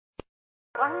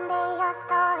I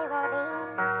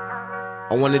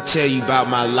want to tell you about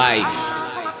my life,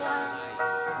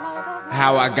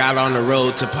 how I got on the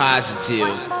road to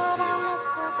positive.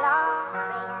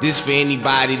 This for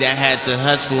anybody that had to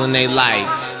hustle in their life.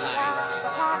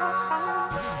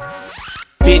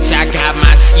 Bitch, I got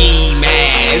my ski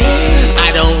mask,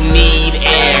 I don't need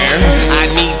air. I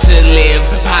need to live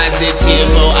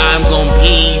positive or I'm gon'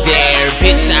 be there.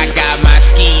 Bitch, I got my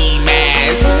ski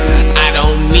mask, I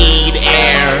don't need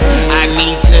air. I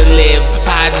need to live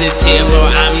positive or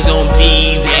I'm gon'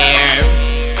 be there.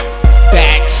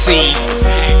 Backseat,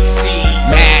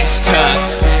 mask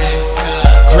tucked,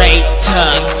 great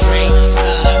tuck,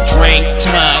 drink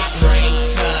tucked,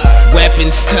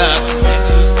 weapons tucked,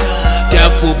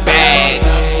 duffel bag,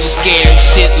 scared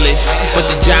shitless, but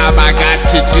the job I got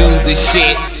to do the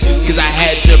shit. Cause I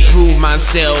had to prove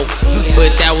myself,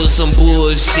 but that was some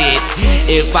bullshit.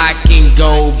 If I can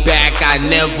go back, I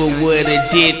never would've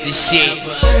did the shit.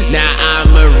 Now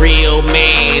I'm a real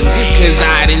man, cause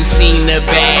I done seen the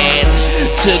bad.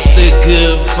 Took the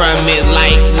good from it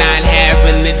like not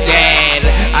having a dad.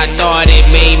 I thought it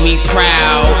made me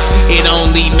proud, it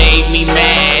only made me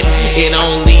mad. It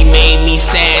only made me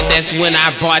sad, that's when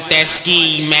I bought that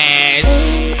ski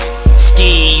mask.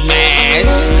 Ski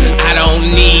mask, I don't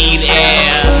need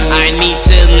air. I need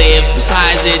to live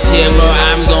positive or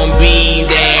I'm gon' be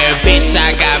there. Bitch,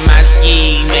 I got my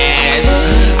ski mask,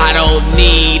 I don't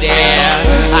need air.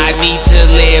 I need to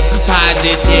live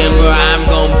positive or I'm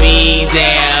gon' be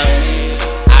there.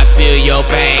 I feel your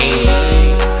pain,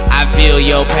 I feel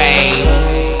your pain,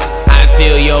 I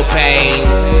feel your pain,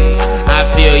 I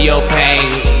feel your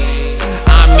pain.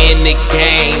 I'm in the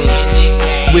game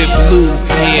with blue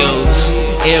pills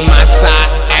in my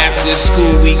sock. After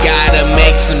school we gotta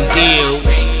make some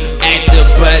deals. At the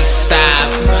bus stop,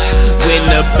 when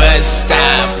the bus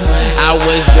stopped, I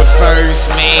was the first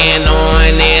man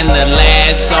on and the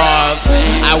last off.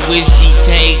 I wish he'd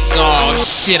take off,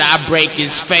 shit, I break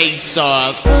his face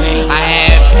off. I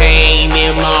had pain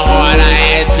in my heart, I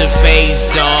had to face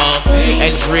off.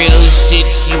 That's real shit,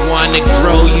 you wanna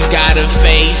grow, you gotta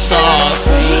face off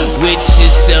with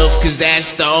yourself, cause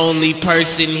that's the only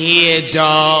person here,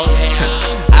 dawg.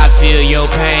 I feel your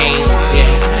pain,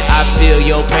 yeah, I feel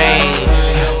your pain.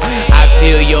 I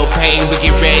feel your pain, but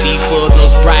get ready for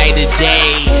those brighter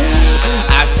days.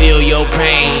 I feel your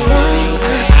pain,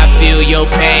 I feel your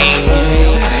pain,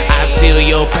 I feel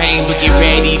your pain, but get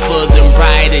ready for them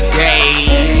brighter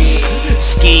days.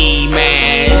 Ski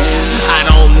mask, I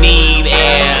don't need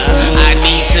air. I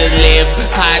need to live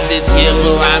positive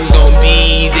or I'm gon'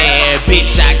 be there.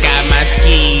 Bitch, I got my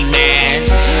ski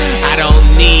mask, I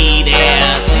don't need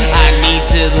air. I need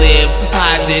to live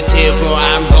positive or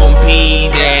I'm gon' be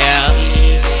there.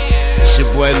 It's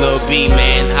your boy Lil B,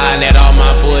 man, hollering at all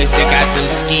my boys that got them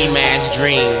ski mask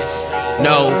dreams.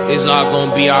 No, it's all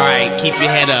gonna be alright, keep your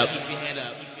head up.